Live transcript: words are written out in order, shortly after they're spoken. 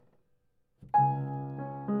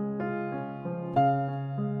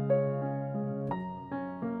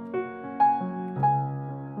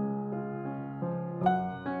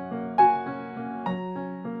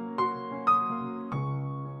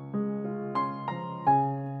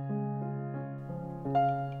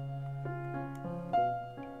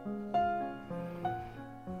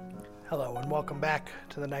welcome back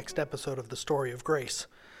to the next episode of the Story of Grace.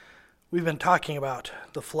 We've been talking about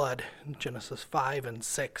the flood in Genesis 5 and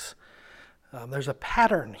 6. There's a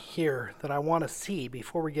pattern here that I want to see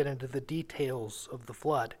before we get into the details of the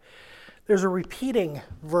flood. There's a repeating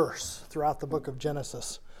verse throughout the book of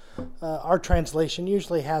Genesis. Our translation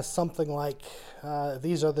usually has something like,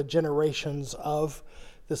 these are the generations of,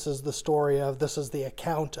 this is the story of, this is the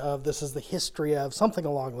account of, this is the history of, something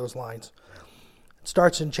along those lines. It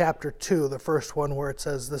starts in chapter 2, the first one, where it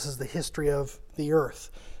says, this is the history of the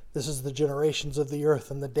earth. This is the generations of the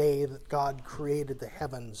earth and the day that God created the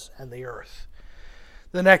heavens and the earth.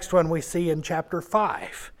 The next one we see in chapter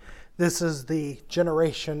 5. This is the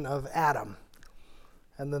generation of Adam.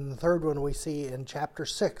 And then the third one we see in chapter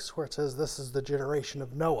 6, where it says, this is the generation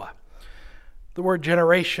of Noah. The word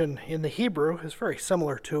generation in the Hebrew is very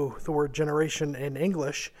similar to the word generation in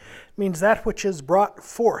English. It means that which is brought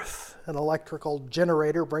forth. An electrical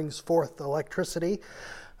generator brings forth electricity.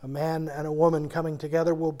 A man and a woman coming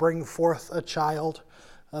together will bring forth a child.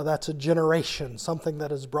 That's a generation, something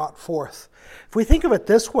that is brought forth. If we think of it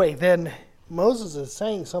this way, then Moses is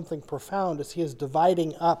saying something profound as he is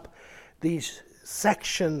dividing up these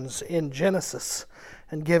sections in Genesis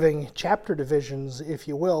and giving chapter divisions, if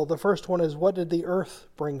you will. The first one is, what did the earth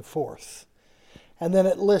bring forth? And then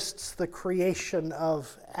it lists the creation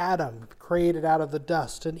of Adam, created out of the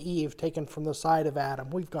dust, and Eve taken from the side of Adam.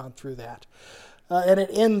 We've gone through that. And it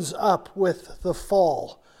ends up with the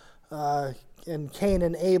fall, and Cain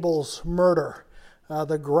and Abel's murder,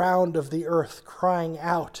 the ground of the earth crying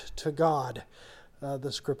out to God,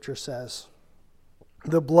 the scripture says.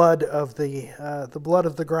 The blood of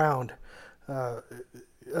the ground,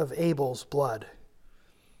 of Abel's blood,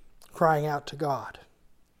 crying out to God.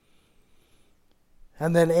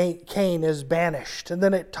 And then Cain is banished. And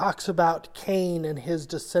then it talks about Cain and his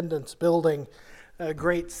descendants building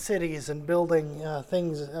great cities and building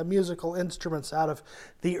musical instruments out of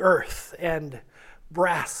the earth, and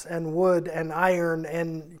brass and wood and iron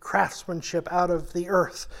and craftsmanship out of the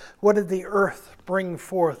earth. What did the earth bring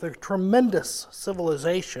forth? A tremendous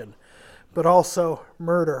civilization, but also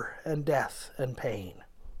murder and death and pain.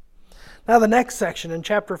 Now the next section in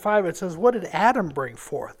chapter 5, it says, what did Adam bring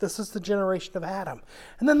forth? This is the generation of Adam.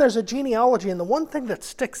 And then there's a genealogy, and the one thing that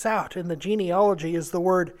sticks out in the genealogy is the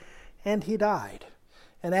word, and he died.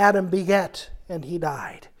 And Adam beget, and he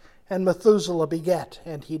died. And Methuselah beget,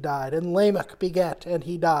 and he died. And Lamech beget, and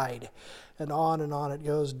he died. And on it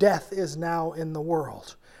goes. Death is now in the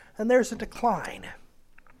world. And there's a decline.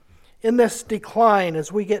 In this decline,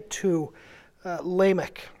 as we get to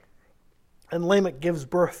Lamech, and Lamech gives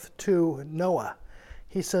birth to Noah,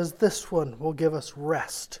 he says, this one will give us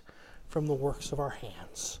rest from the works of our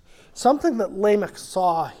hands. Something that Lamech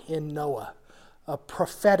saw in Noah, a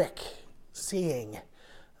prophetic seeing,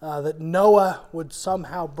 that Noah would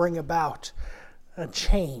somehow bring about a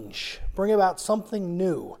change, bring about something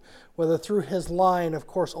new, whether through his line, of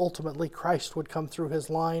course, ultimately Christ would come through his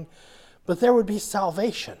line, but there would be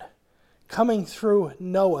salvation coming through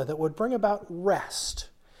Noah that would bring about rest.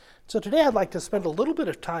 So today I'd like to spend a little bit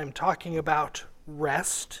of time talking about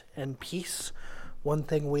rest and peace, one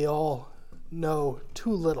thing we all know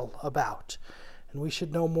too little about, and we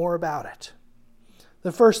should know more about it.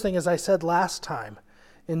 The first thing, as I said last time,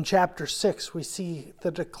 in chapter 6, we see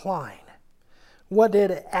the decline. What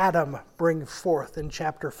did Adam bring forth in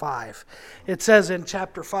chapter 5? It says in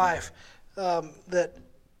chapter 5 that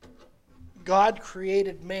God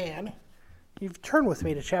created man. You've turned with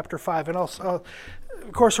me to chapter 5, and also,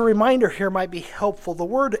 of course, a reminder here might be helpful. The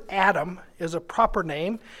word Adam is a proper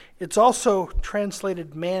name. It's also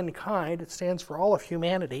translated mankind. It stands for all of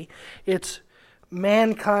humanity. It's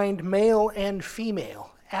mankind, male and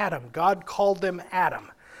female. Adam. God called them Adam.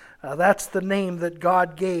 That's the name that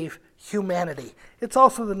God gave humanity. It's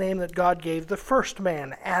also the name that God gave the first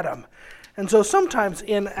man, Adam. And so sometimes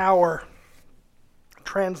in our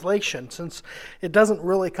translation, since it doesn't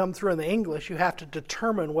really come through in the English, you have to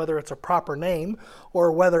determine whether it's a proper name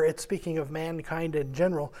or whether it's speaking of mankind in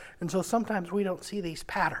general. And so sometimes we don't see these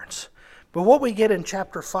patterns. But what we get in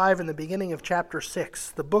chapter 5 and the beginning of chapter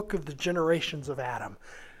 6, the book of the generations of Adam,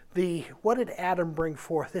 what did Adam bring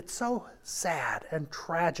forth? It's so sad and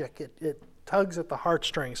tragic. It tugs at the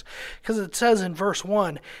heartstrings. Because it says in verse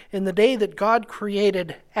 1, in the day that God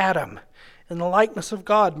created Adam, in the likeness of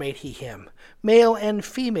God made he him. Male and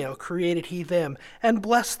female created he them, and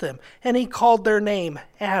blessed them. And he called their name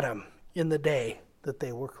Adam in the day that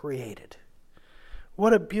they were created.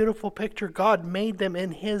 What a beautiful picture. God made them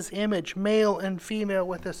in his image, male and female,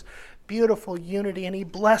 with this beautiful unity. And he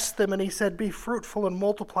blessed them, and he said, be fruitful and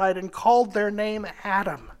multiplied, and called their name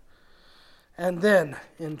Adam. And then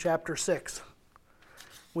in chapter 6,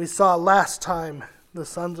 We saw last time the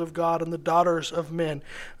sons of God and the daughters of men.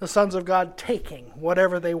 The sons of God taking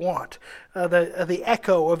whatever they want. The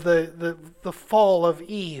echo of the fall of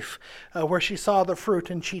Eve, where she saw the fruit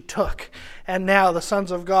and she took. And now the sons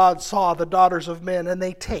of God saw the daughters of men and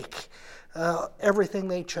they take everything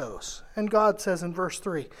they chose. And God says in verse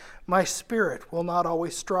 3, my spirit will not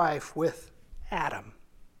always strive with Adam,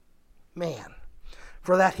 man,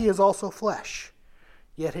 for that he is also flesh,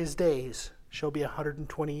 yet his days shall be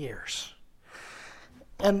 120 years.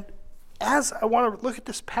 And as I want to look at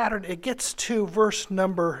this pattern, it gets to verse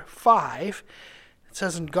number 5. It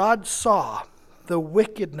says, and God saw the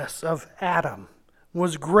wickedness of Adam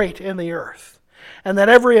was great in the earth, and that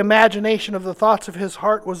every imagination of the thoughts of his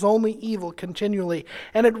heart was only evil continually.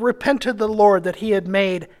 And it repented the Lord that he had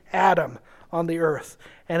made Adam on the earth,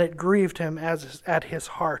 and it grieved him at his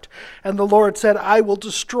heart. And the Lord said, I will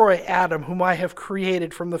destroy Adam, whom I have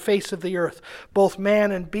created from the face of the earth, both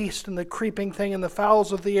man and beast, and the creeping thing, and the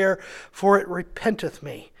fowls of the air, for it repenteth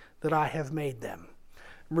me that I have made them.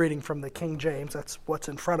 I'm reading from the King James. That's what's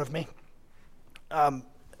in front of me.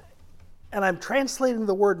 And I'm translating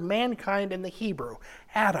the word mankind in the Hebrew,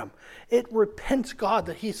 Adam. It repents God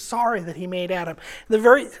that he's sorry that he made Adam.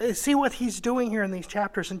 See what he's doing here in these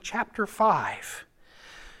chapters. In chapter 5,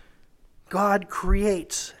 God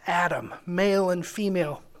creates Adam, male and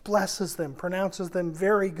female, blesses them, pronounces them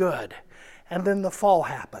very good. And then the fall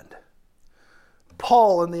happened.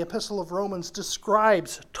 Paul in the Epistle of Romans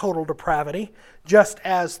describes total depravity, just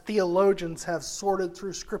as theologians have sorted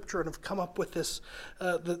through Scripture and have come up with this,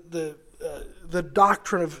 the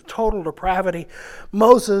doctrine of total depravity.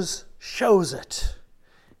 Moses shows it.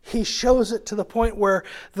 He shows it to the point where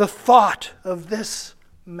the thought of this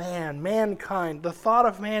mankind, the thought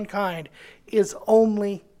of mankind is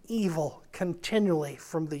only evil continually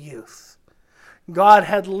from the youth. God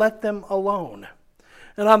had let them alone.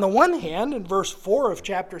 And on the one hand, in verse 4 of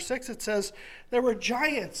chapter 6, it says, there were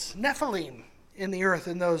giants, Nephilim, in the earth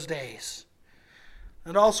in those days.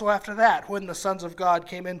 And also after that, when the sons of God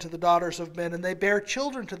came into the daughters of men, and they bare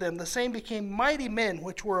children to them, the same became mighty men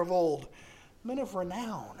which were of old, men of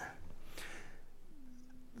renown.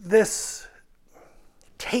 This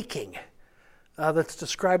taking that's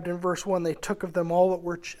described in verse 1, they took of them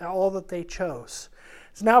all that they chose,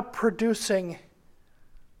 is now producing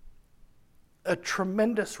a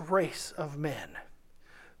tremendous race of men.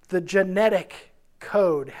 The genetic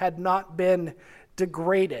code had not been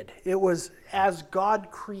degraded. It was as God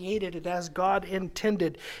created it, as God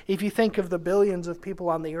intended. If you think of the billions of people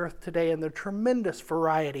on the earth today and the tremendous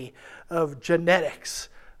variety of genetics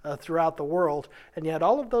throughout the world, and yet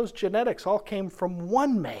all of those genetics all came from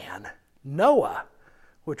one man, Noah,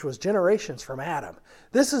 which was generations from Adam.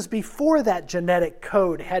 This is before that genetic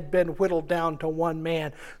code had been whittled down to one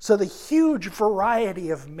man. So the huge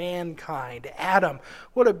variety of mankind, Adam,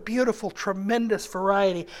 what a beautiful, tremendous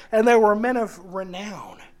variety. And there were men of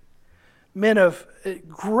renown, men of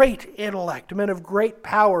great intellect, men of great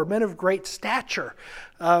power, men of great stature,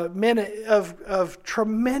 men of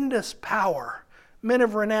tremendous power. Men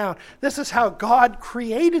of renown. This is how God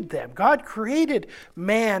created them. God created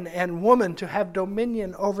man and woman to have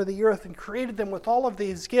dominion over the earth and created them with all of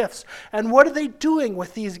these gifts. And what are they doing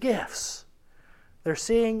with these gifts? They're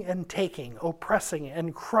seeing and taking, oppressing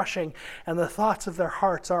and crushing, and the thoughts of their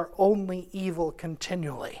hearts are only evil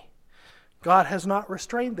continually. God has not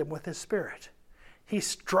restrained them with his Spirit. He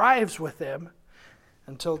strives with them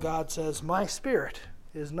until God says, my Spirit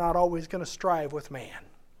is not always going to strive with man.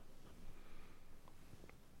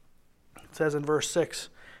 It says in verse 6,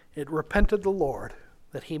 it repented the Lord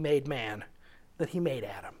that he made man, that he made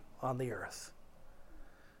Adam on the earth.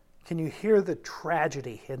 Can you hear the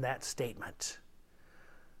tragedy in that statement?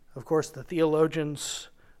 Of course, the theologians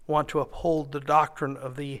want to uphold the doctrine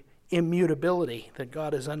of the immutability, that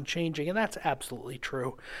God is unchanging, and that's absolutely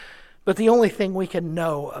true. But the only thing we can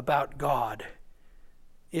know about God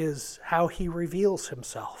is how he reveals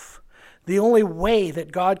himself. The only way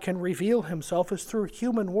that God can reveal himself is through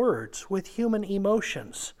human words, with human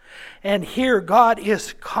emotions. And here God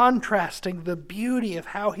is contrasting the beauty of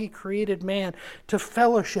how he created man to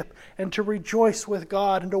fellowship and to rejoice with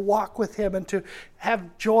God and to walk with him and to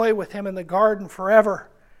have joy with him in the garden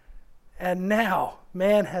forever. And now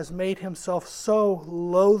man has made himself so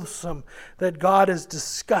loathsome that God is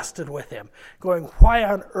disgusted with him, going, why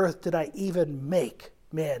on earth did I even make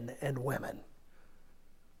men and women?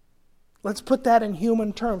 Let's put that in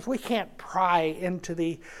human terms. We can't pry into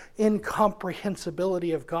the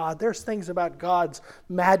incomprehensibility of God. There's things about God's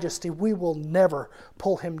majesty. We will never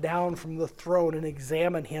pull him down from the throne and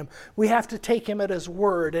examine him. We have to take him at his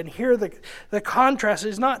word. And here the contrast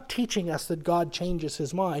is not teaching us that God changes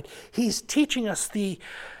his mind. He's teaching us the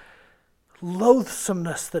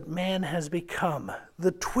loathsomeness that man has become,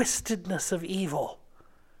 the twistedness of evil,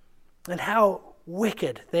 and how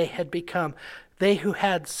wicked they had become. They who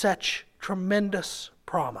had such tremendous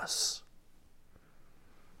promise.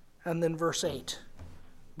 And then verse 8,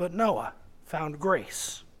 but Noah found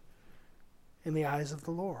grace in the eyes of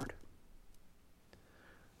the Lord.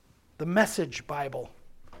 The Message Bible,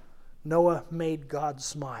 Noah made God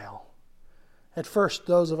smile. At first,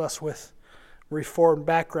 those of us with Reformed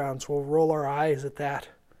backgrounds will roll our eyes at that.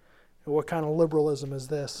 What kind of liberalism is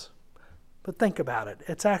this? But think about it.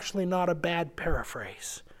 It's actually not a bad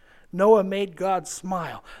paraphrase. Noah made God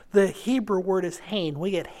smile. The Hebrew word is Hain.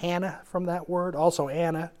 We get Hannah from that word. Also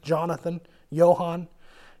Anna, Jonathan, Johann.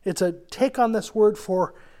 It's a take on this word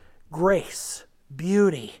for grace,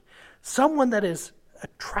 beauty. Someone that is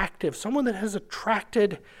attractive. Someone that has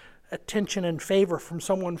attracted attention and favor from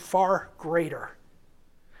someone far greater.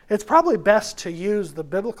 It's probably best to use the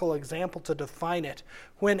biblical example to define it.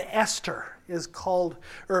 When Esther is called,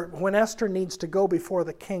 or when Esther needs to go before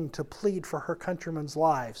the king to plead for her countrymen's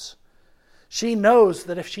lives, she knows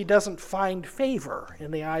that if she doesn't find favor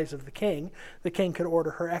in the eyes of the king could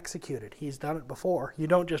order her executed. He's done it before. You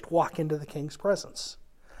don't just walk into the king's presence.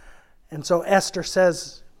 And so Esther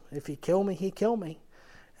says, if he kill me, he kill me.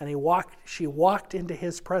 And she walked into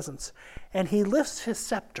his presence, and he lifts his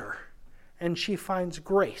scepter, and she finds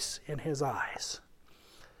grace in his eyes.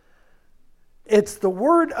 It's the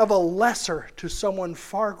word of a lesser to someone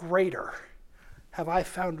far greater. Have I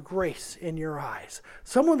found grace in your eyes?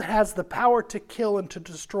 Someone that has the power to kill and to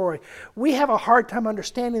destroy. We have a hard time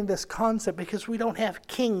understanding this concept because we don't have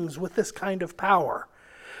kings with this kind of power.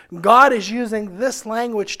 God is using this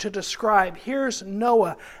language to describe, here's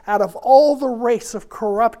Noah. Out of all the race of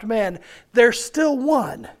corrupt men, there's still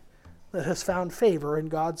one that has found favor in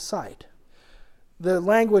God's sight. The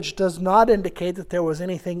language does not indicate that there was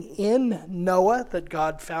anything in Noah that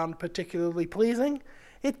God found particularly pleasing.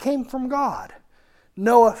 It came from God.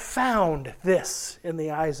 Noah found this in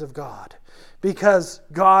the eyes of God because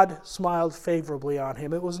God smiled favorably on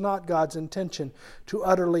him. It was not God's intention to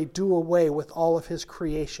utterly do away with all of his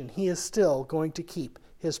creation. He is still going to keep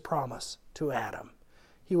his promise to Adam.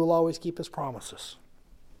 He will always keep his promises.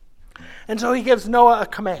 And so he gives Noah a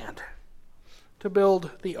command to build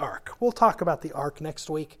the ark. We'll talk about the ark next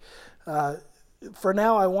week. For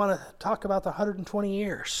now, I want to talk about the 120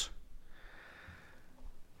 years.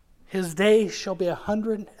 His days shall be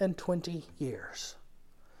 120 years.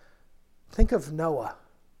 Think of Noah,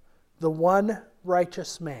 the one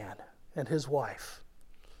righteous man and his wife,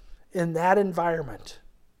 in that environment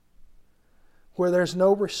where there's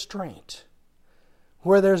no restraint,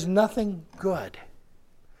 where there's nothing good,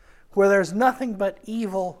 where there's nothing but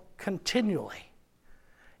evil continually.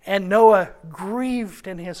 And Noah grieved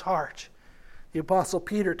in his heart. The Apostle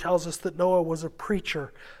Peter tells us that Noah was a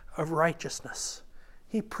preacher of righteousness.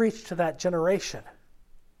 He preached to that generation.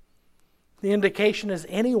 The indication is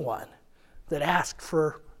anyone that asked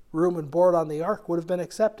for room and board on the ark would have been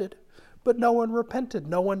accepted. But no one repented.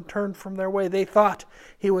 No one turned from their way. They thought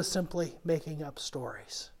he was simply making up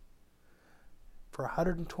stories. For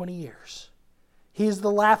 120 years. He's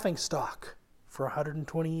the laughingstock for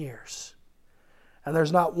 120 years. And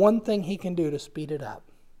there's not one thing he can do to speed it up.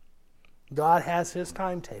 God has his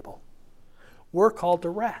timetable. We're called to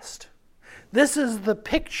rest. This is the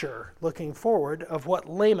picture, looking forward, of what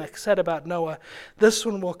Lamech said about Noah. This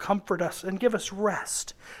one will comfort us and give us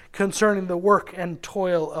rest concerning the work and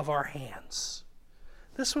toil of our hands.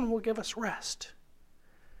 This one will give us rest.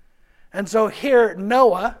 And so here,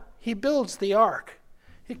 Noah, he builds the ark.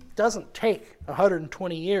 It doesn't take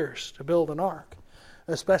 120 years to build an ark,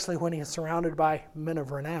 especially when he's surrounded by men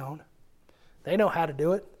of renown. They know how to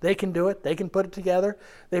do it. They can do it. They can put it together.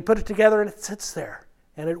 They put it together and it sits there.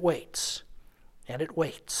 And it waits, and it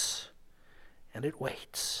waits, and it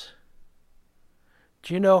waits.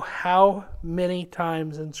 Do you know how many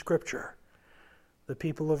times in Scripture the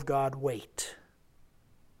people of God wait?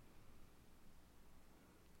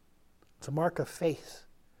 It's a mark of faith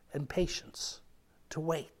and patience to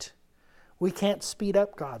wait. We can't speed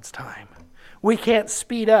up God's time. We can't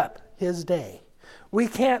speed up his day. We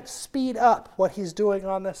can't speed up what he's doing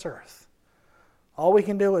on this earth. All we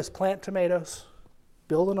can do is plant tomatoes,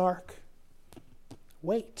 build an ark,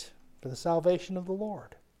 wait for the salvation of the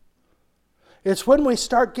Lord. It's when we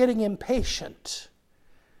start getting impatient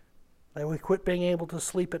that we quit being able to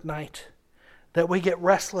sleep at night, that we get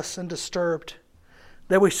restless and disturbed,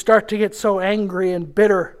 that we start to get so angry and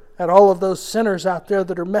bitter at all of those sinners out there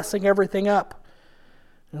that are messing everything up,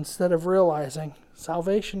 instead of realizing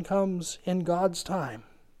salvation comes in God's time.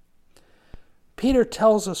 Peter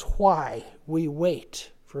tells us why we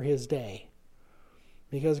wait for his day.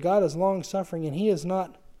 Because God is long-suffering and he is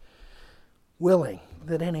not willing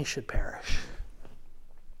that any should perish.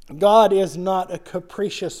 God is not a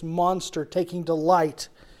capricious monster taking delight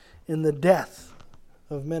in the death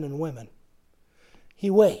of men and women. He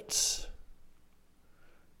waits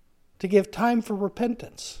to give time for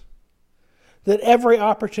repentance, that every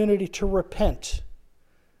opportunity to repent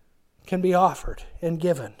can be offered and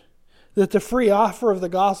given, that the free offer of the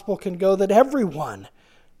gospel can go, that everyone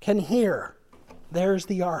can hear, there's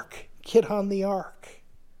the ark, get on the ark.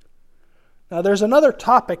 Now there's another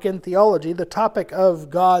topic in theology, the topic of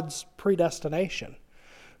God's predestination,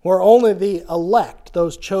 where only the elect,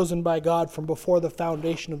 those chosen by God from before the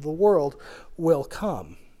foundation of the world, will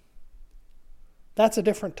come. That's a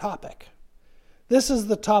different topic. This is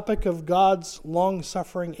the topic of God's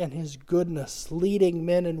long-suffering and his goodness, leading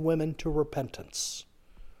men and women to repentance.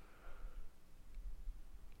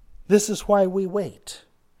 This is why we wait,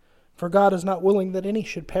 for God is not willing that any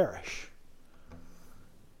should perish.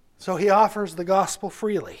 So he offers the gospel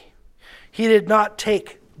freely. He did not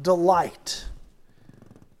take delight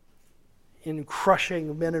in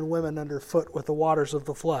crushing men and women underfoot with the waters of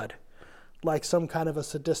the flood, like some kind of a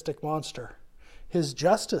sadistic monster. His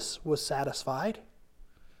justice was satisfied.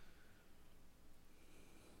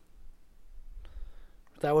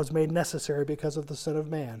 That was made necessary because of the sin of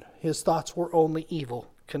man. His thoughts were only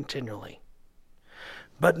evil continually.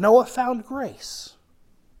 But Noah found grace.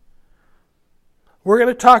 We're going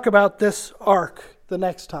to talk about this ark the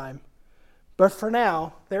next time. But for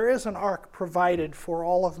now, there is an ark provided for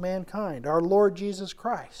all of mankind, our Lord Jesus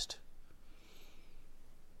Christ.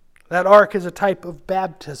 That ark is a type of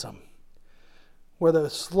baptism, where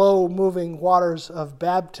the slow-moving waters of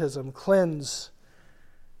baptism cleanse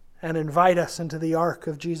and invite us into the ark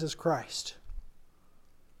of Jesus Christ.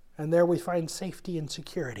 And there we find safety and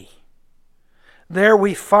security. There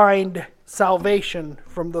we find salvation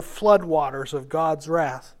from the floodwaters of God's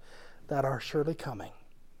wrath that are surely coming.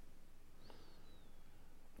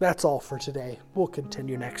 That's all for today. We'll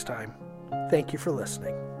continue next time. Thank you for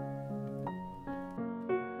listening.